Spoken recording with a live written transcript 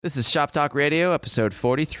This is Shop Talk Radio, episode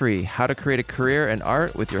 43, How to Create a Career in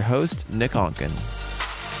Art with your host, Nick Onken.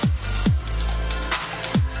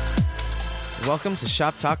 Welcome to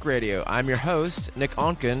Shop Talk Radio. I'm your host, Nick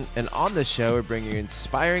Onken, and on this show, we're bringing you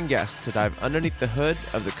inspiring guests to dive underneath the hood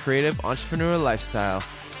of the creative entrepreneurial lifestyle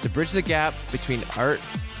to bridge the gap between art,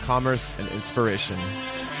 commerce, and inspiration.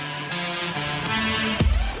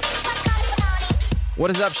 What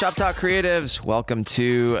is up, Shop Talk Creatives? Welcome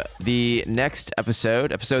to the next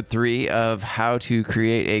episode, episode 3 of How to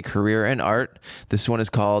Create a Career in Art. This one is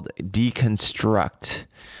called Deconstruct.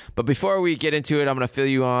 But before we get into it, I'm going to fill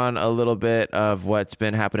you on a little bit of what's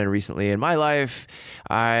been happening recently in my life.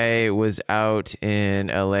 I was out in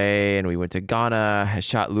LA and we went to Ghana. I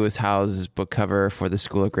shot Lewis Howes' book cover for the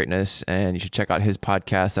School of Greatness, and you should check out his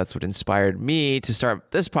podcast. That's what inspired me to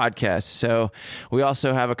start this podcast. So we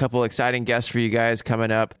also have a couple exciting guests for you guys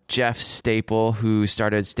coming up. Jeff Staple, who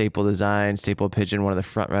started Staple Design, Staple Pigeon, one of the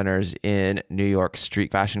front runners in New York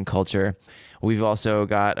street fashion culture. We've also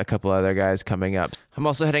got a couple other guys coming up. I'm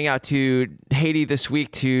also heading out to Haiti this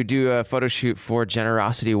week to do a photo shoot for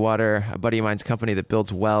Generosity Water, a buddy of mine's company that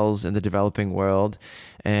builds wells in the developing world.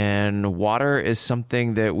 And water is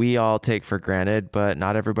something that we all take for granted, but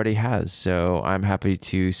not everybody has. So I'm happy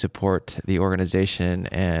to support the organization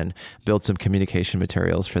and build some communication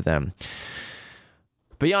materials for them.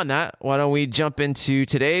 Beyond that, why don't we jump into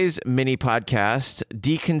today's mini podcast,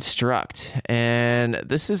 Deconstruct. And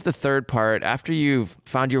this is the third part. After you've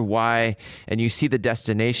found your why and you see the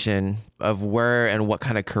destination of where and what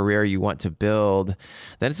kind of career you want to build,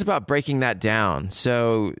 then it's about breaking that down.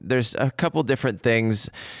 So there's a couple different things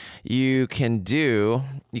you can do.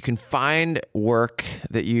 You can find work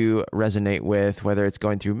that you resonate with, whether it's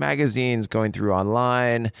going through magazines, going through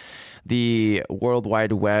online. The World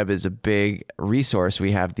Wide Web is a big resource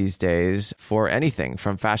we have these days for anything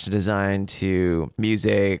from fashion design to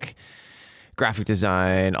music, graphic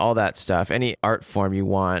design, all that stuff, any art form you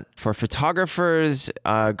want. For photographers,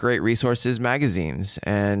 great resources, magazines.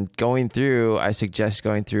 And I suggest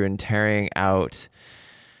going through and tearing out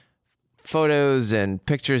photos and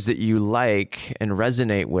pictures that you like and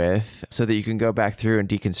resonate with so that you can go back through and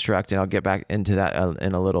deconstruct. And I'll get back into that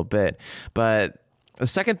in a little bit. But the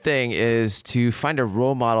second thing is to find a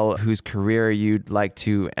role model whose career you'd like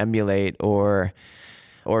to emulate or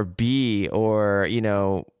be, or, you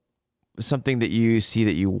know, something that you see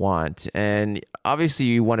that you want. And obviously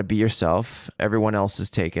you want to be yourself. Everyone else is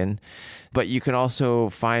taken. But you can also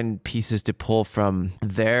find pieces to pull from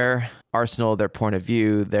their arsenal, their point of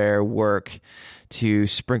view, their work to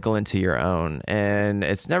sprinkle into your own. And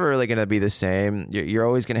it's never really going to be the same. You're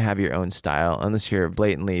always going to have your own style unless you're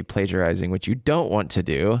blatantly plagiarizing, which you don't want to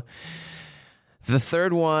do. The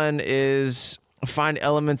third one is find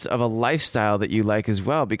elements of a lifestyle that you like as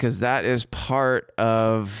well, because that is part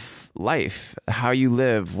of life, how you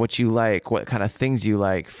live, what you like, what kind of things you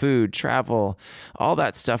like, food, travel, all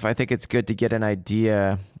that stuff. I think it's good to get an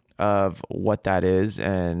idea of what that is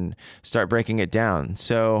and start breaking it down.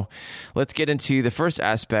 So let's get into the first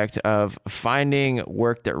aspect of finding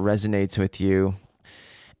work that resonates with you.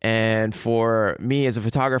 And for me as a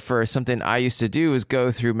photographer, something I used to do is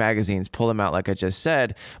go through magazines, pull them out like I just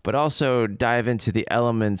said, but also dive into the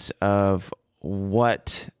elements of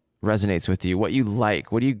what resonates with you, what you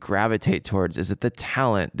like, what do you gravitate towards? Is it the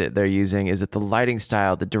talent that they're using? Is it the lighting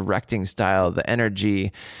style, the directing style, the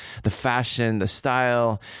energy, the fashion, the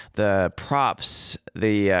style, the props,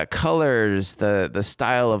 the colors, the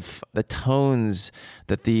style of the tones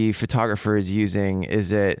that the photographer is using?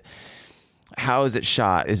 How is it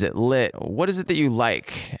shot? Is it lit? What is it that you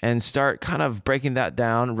like? And start kind of breaking that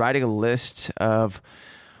down, writing a list of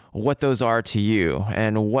what those are to you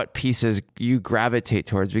and what pieces you gravitate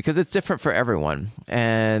towards, because it's different for everyone.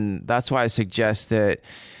 And that's why I suggest that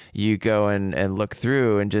you go and look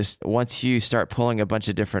through, and just once you start pulling a bunch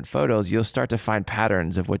of different photos, you'll start to find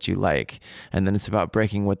patterns of what you like. And then it's about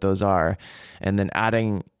breaking what those are and then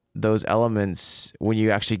adding those elements when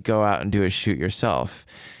you actually go out and do a shoot yourself.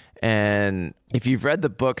 And if you've read the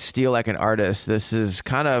book Steal Like an Artist, this is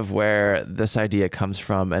kind of where this idea comes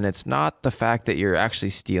from. And it's not the fact that you're actually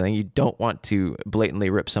stealing. You don't want to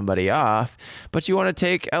blatantly rip somebody off, but you want to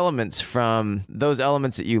take elements from those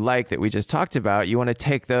elements that you like that we just talked about. You want to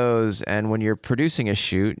take those, and when you're producing a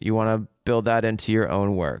shoot, you want to build that into your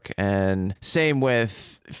own work. And same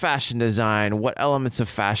with fashion design. What elements of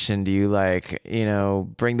fashion do you like? You know,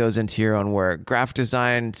 bring those into your own work. Graphic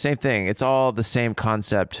design, same thing. It's all the same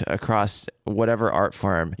concept across whatever art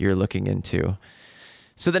form you're looking into.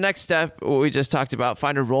 So the next step, what we just talked about,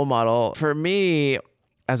 find a role model. For me,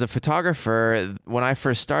 as a photographer, when I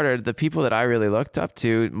first started, the people that I really looked up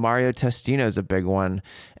to, Mario Testino is a big one.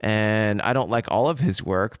 And I don't like all of his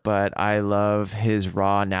work, but I love his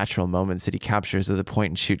raw, natural moments that he captures with a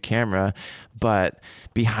point and shoot camera. But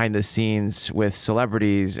behind the scenes with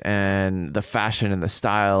celebrities and the fashion and the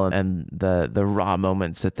style and the raw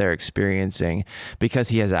moments that they're experiencing, because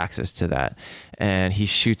he has access to that. And he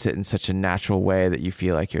shoots it in such a natural way that you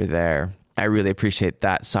feel like you're there. I really appreciate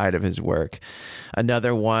that side of his work.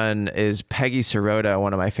 Another one is Peggy Sirota,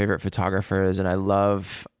 one of my favorite photographers, and I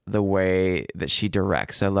love the way that she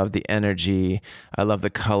directs. I love the energy. I love the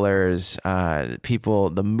colors,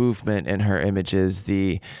 the movement in her images,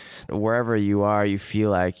 wherever you are, you feel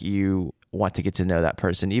like you want to get to know that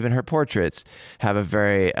person. Even her portraits have a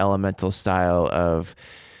very elemental style of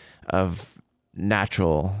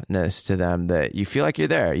naturalness to them that you feel like you're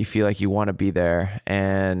there. You feel like you want to be there.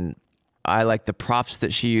 And I like the props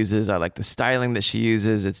that she uses. I like the styling that she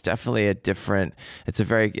uses. It's definitely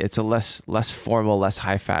it's a less formal, less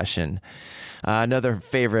high fashion. Another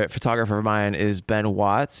favorite photographer of mine is Ben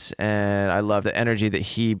Watts, and I love the energy that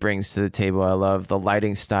he brings to the table. I love the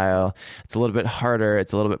lighting style. It's a little bit harder.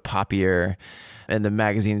 It's a little bit poppier. And the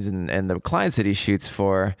magazines and the clients that he shoots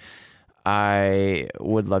for, I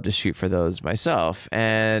would love to shoot for those myself.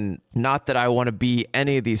 And not that I want to be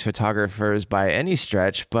any of these photographers by any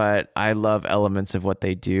stretch, but I love elements of what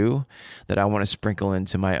they do that I want to sprinkle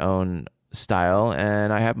into my own style,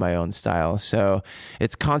 and I have my own style. So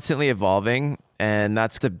it's constantly evolving, and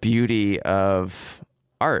that's the beauty of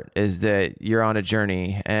art, is that you're on a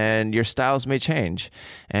journey and your styles may change,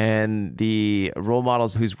 and the role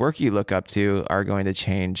models whose work you look up to are going to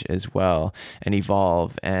change as well and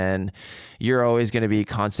evolve, and you're always going to be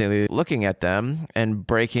constantly looking at them and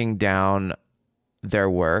breaking down their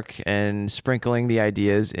work and sprinkling the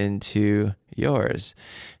ideas into yours.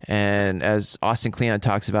 And as Austin Kleon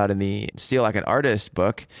talks about in the Steal Like an Artist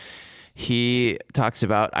book, he talks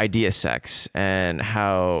about idea sex and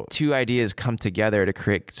how two ideas come together to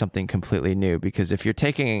create something completely new. Because if you're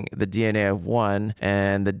taking the DNA of one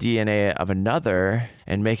and the DNA of another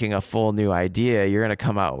and making a full new idea, you're going to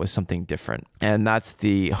come out with something different. And that's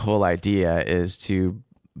the whole idea, is to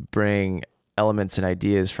bring elements and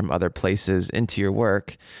ideas from other places into your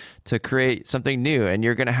work to create something new. And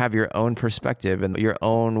you're going to have your own perspective and your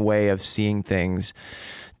own way of seeing things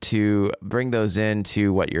to bring those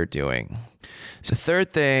into what you're doing. So the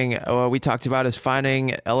third thing we talked about is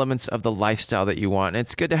finding elements of the lifestyle that you want. And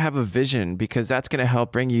it's good to have a vision, because that's going to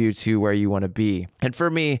help bring you to where you want to be. And for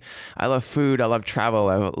me, I love food. I love travel.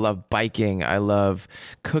 I love biking. I love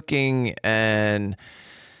cooking, and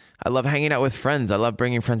I love hanging out with friends. I love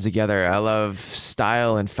bringing friends together. I love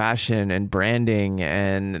style and fashion and branding,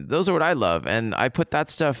 and those are what I love. And I put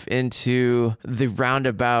that stuff into the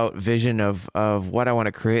roundabout vision of what I want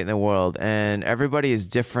to create in the world. And everybody is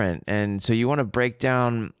different. And so you want to break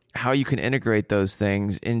down how you can integrate those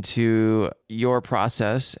things into your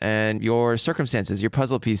process and your circumstances, your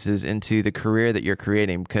puzzle pieces into the career that you're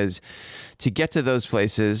creating. Because to get to those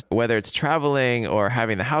places, whether it's traveling or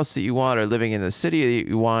having the house that you want or living in the city that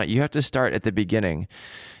you want, you have to start at the beginning.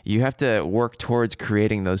 You have to work towards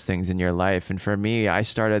creating those things in your life. And for me, I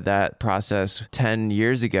started that process 10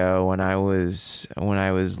 years ago when I was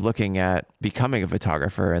looking at becoming a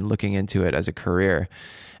photographer and looking into it as a career,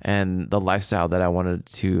 and the lifestyle that I wanted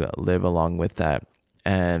to live along with that,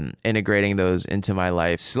 and integrating those into my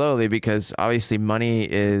life slowly, because obviously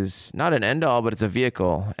money is not an end all, but it's a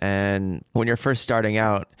vehicle. And when you're first starting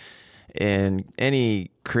out in any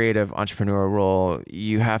creative entrepreneurial role,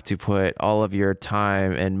 you have to put all of your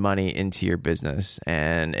time and money into your business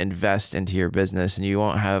and invest into your business, and you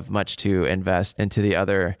won't have much to invest into the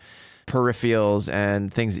other peripherals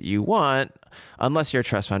and things that you want, unless you're a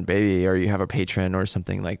trust fund baby or you have a patron or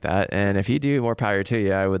something like that. And if you do, more power to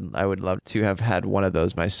you. I would love to have had one of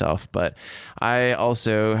those myself. But I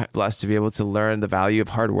also blessed to be able to learn the value of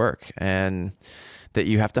hard work, and that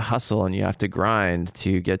you have to hustle and you have to grind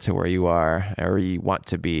to get to where you are or you want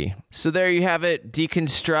to be. So there you have it.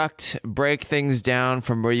 Deconstruct, break things down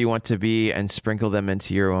from where you want to be, and sprinkle them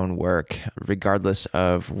into your own work, regardless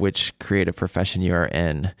of which creative profession you are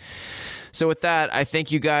in. So with that, I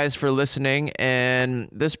thank you guys for listening. And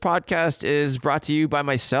this podcast is brought to you by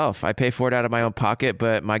myself. I pay for it out of my own pocket,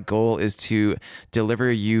 but my goal is to deliver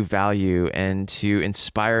you value and to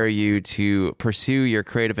inspire you to pursue your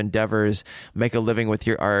creative endeavors, make a living with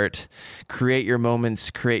your art, create your moments,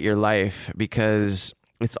 create your life, because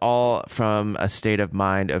it's all from a state of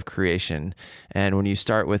mind of creation. And when you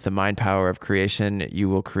start with the mind power of creation, you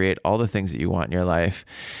will create all the things that you want in your life.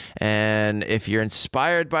 And if you're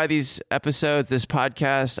inspired by these episodes, this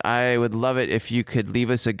podcast, I would love it if you could leave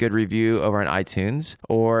us a good review over on iTunes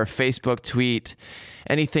or Facebook, tweet,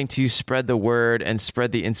 anything to spread the word and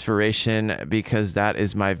spread the inspiration, because that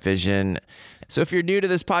is my vision. So if you're new to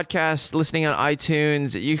this podcast, listening on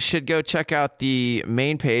iTunes, you should go check out the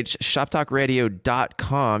main page,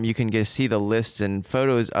 shoptalkradio.com. You can see the lists and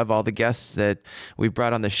photos of all the guests that we've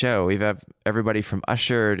brought on the show. We've had everybody from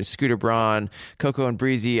Usher to Scooter Braun, Coco and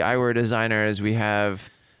Breezy, eyewear designers. We have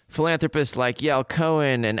philanthropists like Yael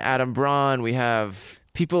Cohen and Adam Braun. We have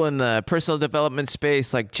people in the personal development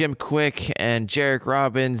space like Jim Quick and Jarek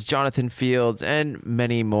Robbins, Jonathan Fields, and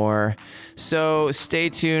many more. So stay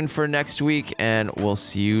tuned for next week, and we'll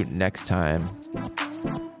see you next time.